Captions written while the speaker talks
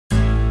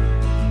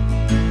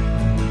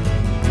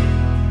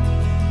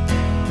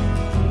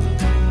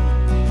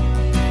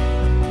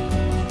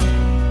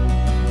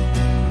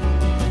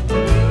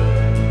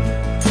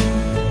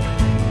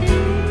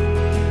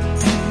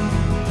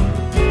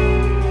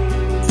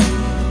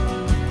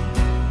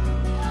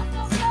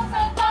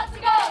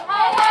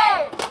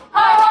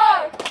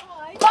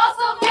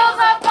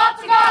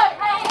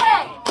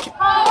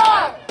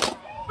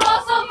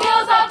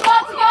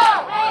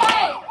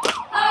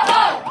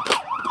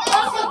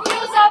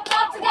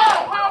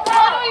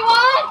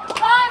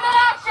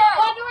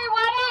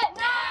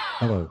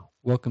Hello,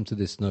 welcome to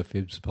this No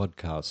Fibs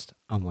podcast.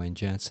 I'm Wayne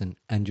Jansen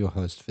and your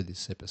host for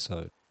this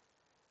episode.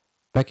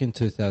 Back in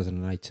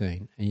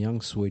 2018, a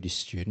young Swedish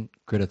student,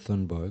 Greta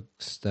Thunberg,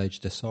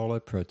 staged a solo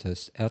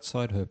protest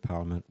outside her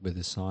parliament with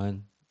a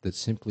sign that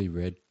simply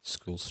read,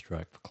 "School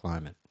Strike for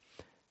Climate."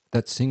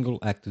 That single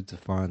act of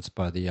defiance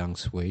by the young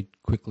Swede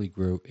quickly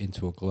grew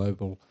into a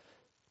global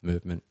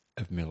movement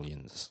of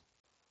millions.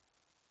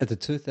 At the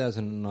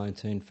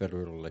 2019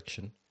 federal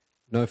election,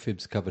 No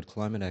Fibs covered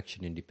climate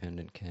action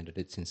independent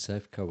candidates in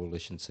safe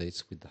coalition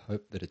seats with the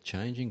hope that a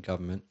change in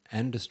government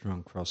and a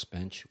strong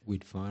crossbench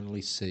would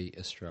finally see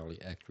Australia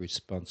act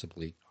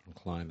responsibly on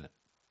climate.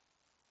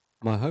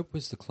 My hope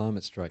was the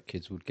climate strike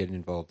kids would get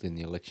involved in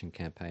the election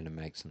campaign and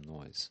make some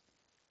noise.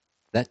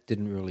 That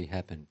didn't really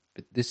happen,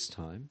 but this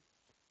time,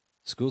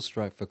 School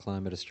Strike for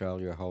Climate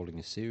Australia are holding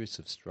a series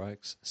of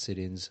strikes,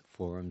 sit-ins,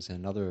 forums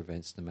and other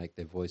events to make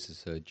their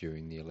voices heard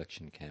during the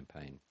election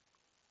campaign.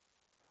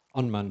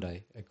 On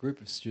Monday, a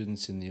group of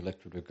students in the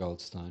electorate of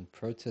Goldstein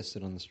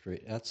protested on the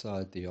street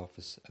outside the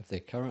office of their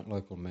current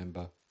local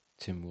member,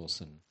 Tim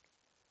Wilson.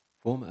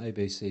 Former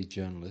ABC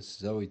journalist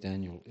Zoe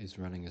Daniel is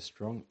running a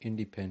strong,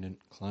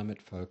 independent,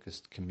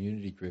 climate-focused,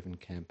 community-driven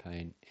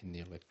campaign in the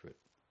electorate.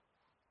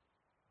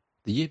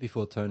 The year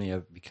before Tony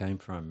Abbott became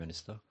Prime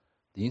Minister,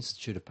 the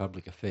Institute of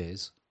Public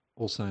Affairs,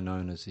 also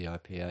known as the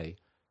IPA,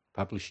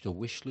 published a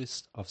wish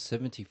list of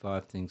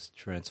 75 things to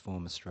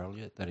transform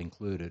Australia that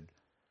included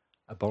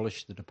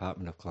abolish the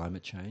Department of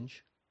Climate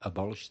Change,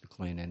 abolish the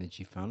Clean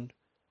Energy Fund,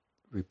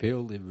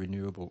 repeal the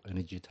Renewable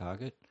Energy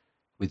Target,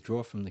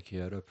 withdraw from the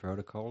Kyoto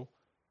Protocol,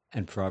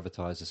 and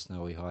privatise the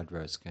Snowy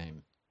Hydro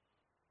scheme.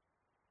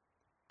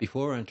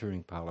 Before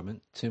entering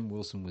Parliament, Tim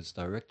Wilson was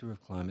Director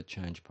of Climate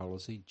Change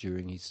Policy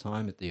during his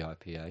time at the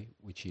IPA,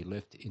 which he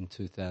left in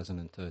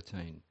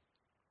 2013.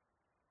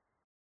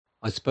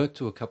 I spoke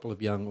to a couple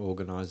of young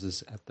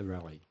organisers at the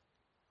rally.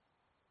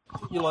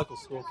 Your local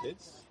school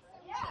kids,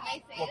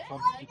 what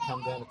prompted you to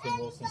come down to Tim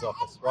Wilson's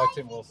office, right?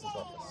 Tim Wilson's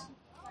office?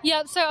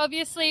 Yep, so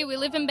obviously we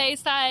live in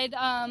Bayside.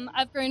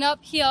 I've grown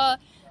up here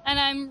and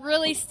I'm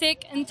really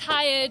sick and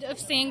tired of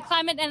seeing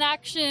climate in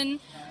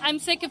action. I'm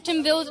sick of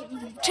Tim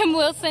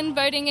Wilson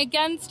voting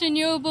against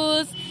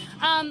renewables.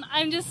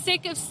 I'm just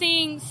sick of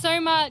seeing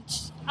so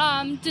much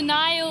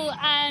denial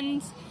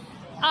and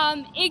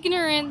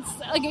ignorance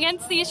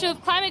against the issue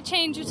of climate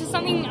change, which is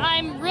something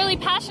I'm really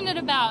passionate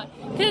about,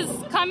 because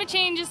climate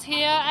change is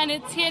here and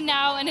it's here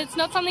now and it's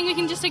not something we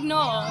can just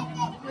ignore.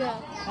 Yeah.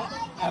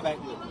 How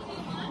about you?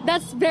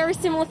 That's very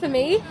similar for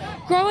me.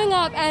 Growing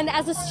up and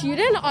as a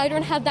student, I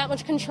don't have that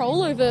much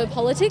control over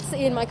politics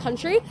in my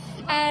country,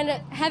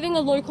 and having a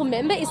local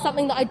member is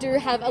something that I do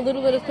have a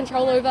little bit of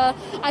control over.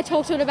 I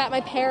talk to it about my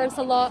parents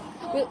a lot.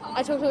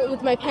 I talk to it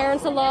with my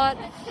parents a lot.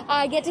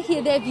 I get to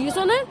hear their views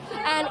on it,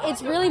 and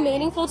it's really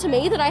meaningful to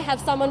me that I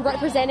have someone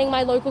representing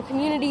my local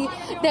community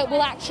that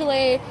will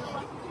actually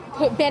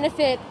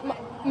benefit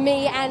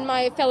me and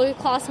my fellow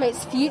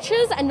classmates'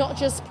 futures and not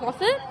just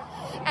profit.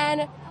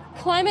 And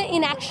climate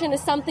inaction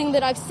is something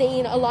that I've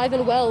seen alive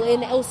and well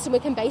in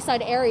Elsternwick and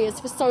Bayside areas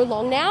for so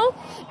long now,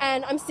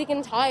 and I'm sick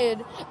and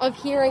tired of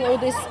hearing all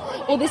this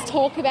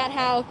talk about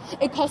how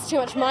it costs too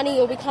much money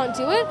or we can't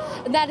do it.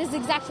 That is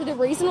exactly the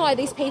reason why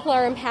these people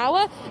are in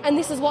power, and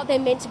this is what they're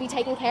meant to be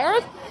taking care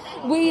of.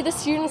 We, the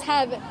students,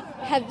 have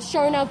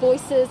shown our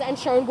voices and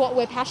shown what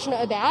we're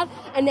passionate about,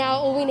 and now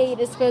all we need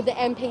is for the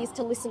MPs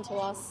to listen to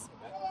us.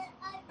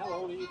 How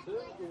old are you two?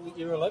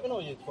 You're 11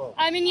 or you're 12?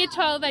 I'm in year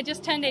 12, I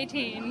just turned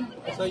 18.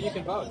 So you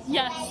can vote?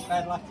 Yes.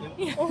 Bad luck to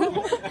you.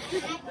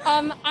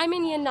 I'm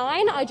in year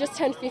 9, I just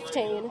turned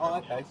 15. Oh,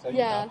 okay, so you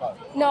Yeah. can't vote.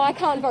 No, I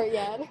can't vote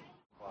yet.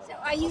 So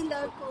are you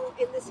local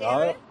in this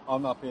area? No,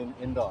 I'm up in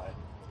Indi. Okay.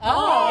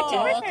 Up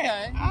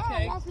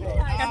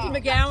in the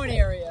McGowan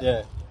area.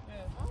 Yeah.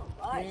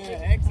 Right. Yeah,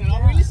 excellent.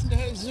 I listened to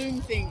her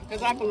Zoom thing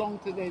because I belong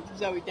to the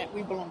Zoe.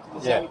 We belong to the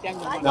Zoe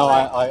Daniel. No,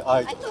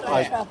 I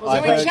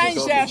So we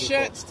changed our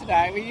shirts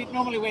today. We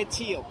normally wear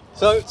teal.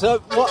 So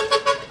what?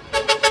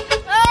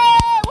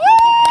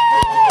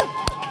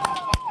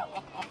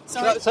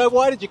 So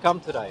why did you come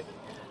today?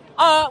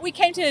 We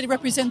came to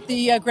represent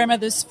the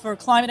Grandmothers for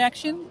Climate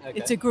Action. Okay.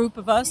 It's a group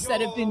of us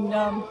that have been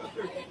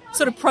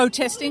sort of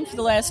protesting for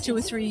the last 2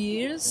 or 3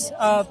 years.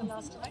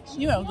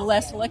 The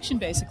last election,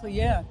 basically,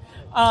 yeah.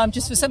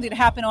 Just for something to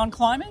happen on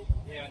climate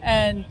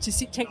and to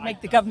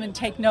make the government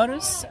take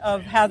notice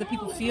of how the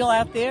people feel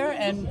out there,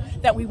 and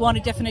that we want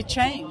a definite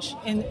change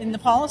in the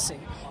policy,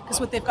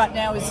 because what they've got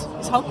now is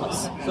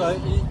hopeless. So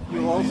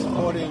you're all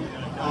supporting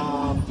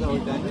Zoe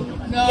Daniel?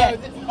 No, Yeah.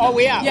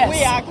 we are. Yes.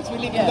 We are, because we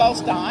live in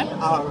Goldstein.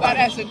 Oh, right. But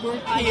as a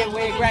group here,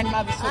 we're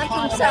Grandmothers for I'm from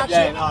Climate South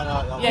Action.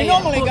 No. We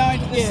normally go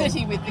into the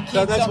city with the kids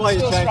So that's on why you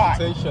school changed strike.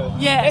 the T-shirt?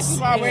 Yes. This is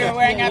why we're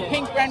wearing our Yeah.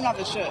 pink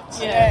grandmother shirts.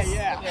 Yes.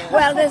 Yeah.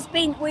 Well, we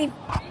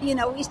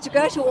used to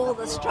go to all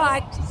the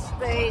strikes,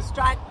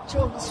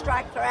 Children's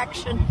Strike for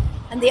Action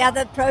and the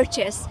other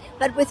protests,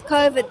 but with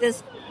COVID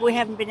we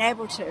haven't been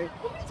able to.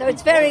 So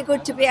it's very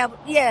good to be able,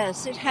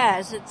 yes, it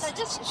has. It's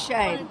just a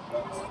shame.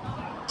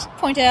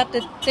 Point out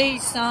that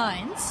these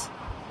signs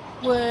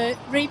were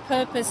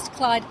repurposed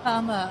Clyde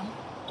Palmer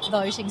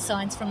voting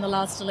signs from the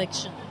last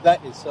election.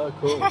 That is so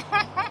cool.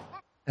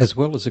 As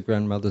well as the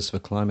Grandmothers for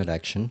Climate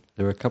Action,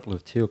 there are a couple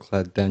of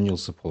teal-clad Daniel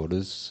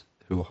supporters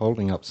who were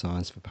holding up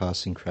signs for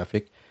passing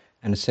traffic,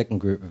 and a second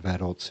group of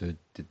adults who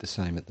did the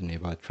same at the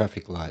nearby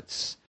traffic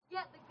lights.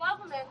 Yet the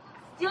government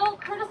still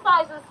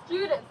criticises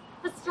students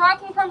for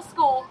striking from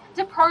school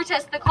to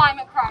protest the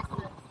climate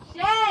crisis.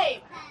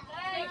 Shame!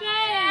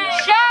 Shame!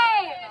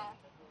 Shame!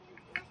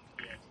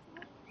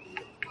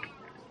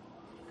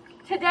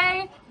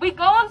 Today, we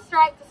go on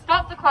strike to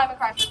stop the climate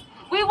crisis.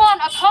 We want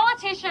a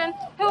politician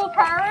who will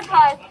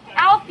prioritise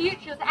our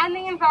futures and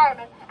the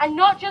environment and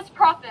not just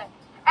profit.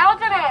 Our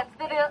demand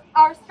that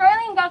our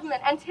Australian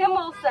government and Tim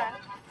Wilson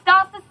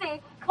starts to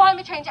see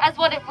climate change as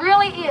what it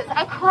really is,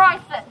 a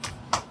crisis.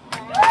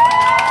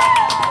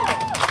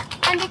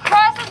 And a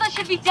crisis that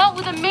should be dealt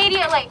with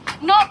immediately,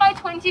 not by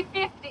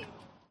 2050.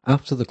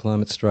 After the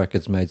climate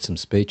strikers made some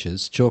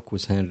speeches, chalk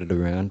was handed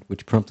around,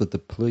 which prompted the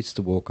police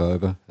to walk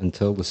over and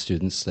tell the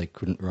students they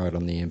couldn't write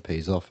on the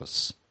MP's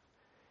office.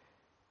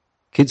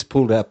 Kids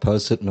pulled out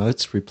post-it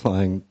notes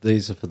replying,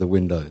 "These are for the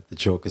window, the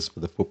chalk is for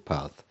the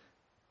footpath."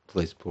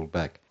 Police pulled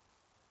back.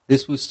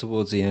 This was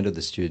towards the end of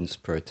the students'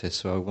 protest,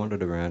 so I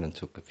wandered around and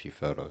took a few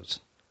photos.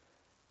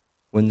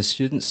 When the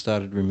students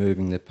started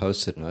removing their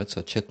post-it notes,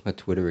 I checked my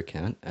Twitter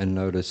account and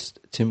noticed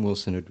Tim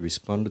Wilson had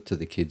responded to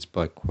the kids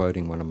by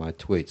quoting one of my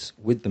tweets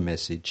with the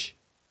message,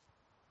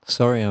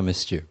 "Sorry I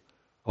missed you.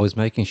 I was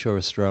making sure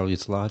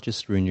Australia's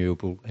largest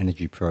renewable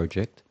energy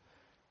project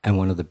and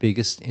one of the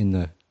biggest in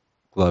the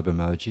globe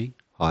emoji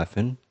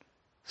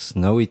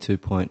Snowy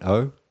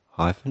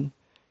 2.0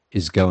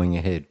 is going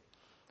ahead.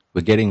 We're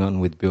getting on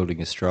with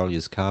building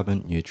Australia's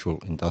carbon neutral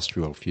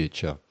industrial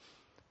future. ...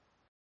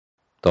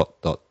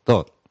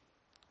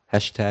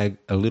 Hashtag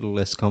a little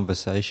less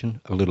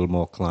conversation, a little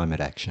more climate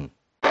action."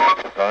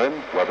 Time,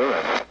 weather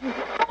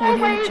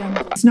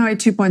and... Snowy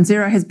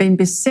 2.0 has been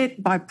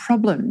beset by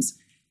problems.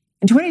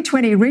 In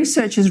 2020,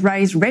 researchers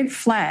raised red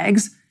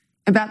flags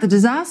about the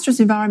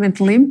disastrous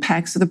environmental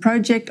impacts of the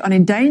project on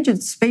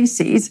endangered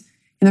species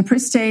in the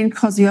pristine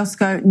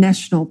Kosciuszko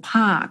National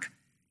Park.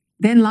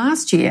 Then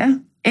last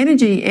year,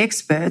 energy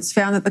experts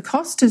found that the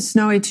cost of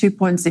Snowy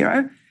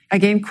 2.0,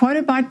 again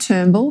quoted by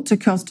Turnbull to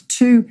cost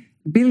 $2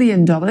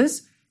 billion,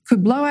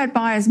 could blow out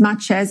by as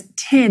much as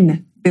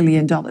 $10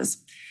 billion.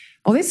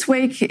 Well, this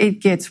week it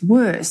gets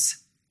worse.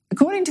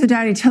 According to the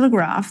Daily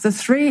Telegraph, the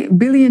 $3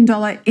 billion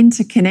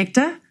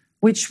interconnector,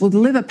 which will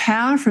deliver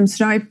power from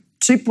Snowy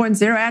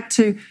 2.0 out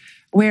to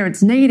where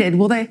it's needed,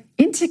 well, the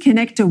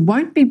interconnector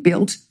won't be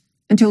built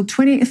until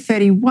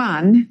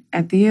 2031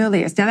 at the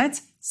earliest. Now,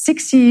 that's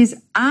 6 years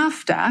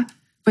after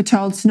we're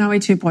told Snowy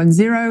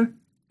 2.0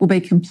 will be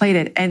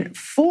completed and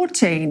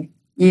 14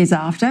 years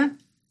after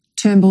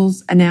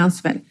Turnbull's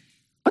announcement.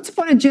 What's the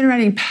point of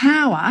generating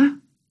power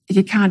if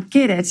you can't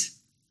get it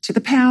to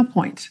the power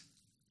point?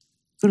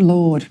 Good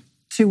Lord.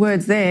 2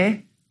 words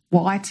there,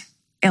 white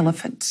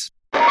elephant.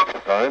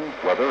 Time,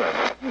 weather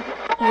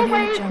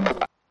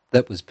and...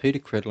 That was Peter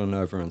Credlin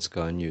over on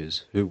Sky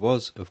News, who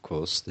was, of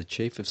course, the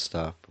Chief of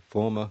Staff for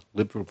former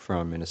Liberal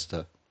Prime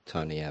Minister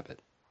Tony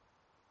Abbott.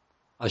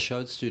 I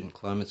showed student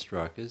climate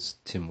strikers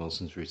Tim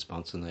Wilson's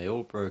response, and they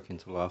all broke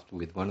into laughter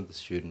with one of the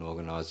student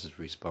organisers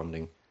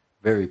responding,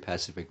 very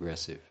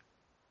passive-aggressive.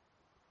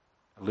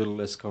 A little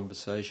less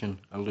conversation,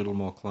 a little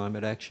more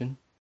climate action.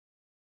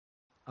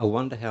 I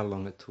wonder how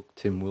long it took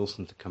Tim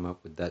Wilson to come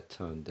up with that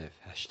tone-deaf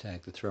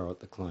hashtag to throw at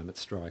the climate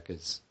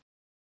strikers.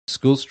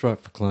 School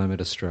Strike for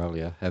Climate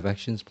Australia have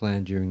actions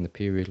planned during the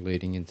period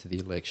leading into the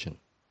election.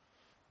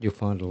 You'll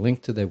find a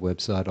link to their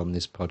website on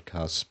this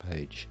podcast's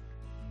page.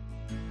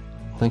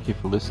 Thank you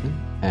for listening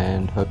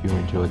and hope you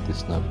enjoyed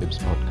this No Fibs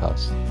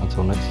podcast.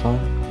 Until next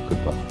time,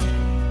 goodbye.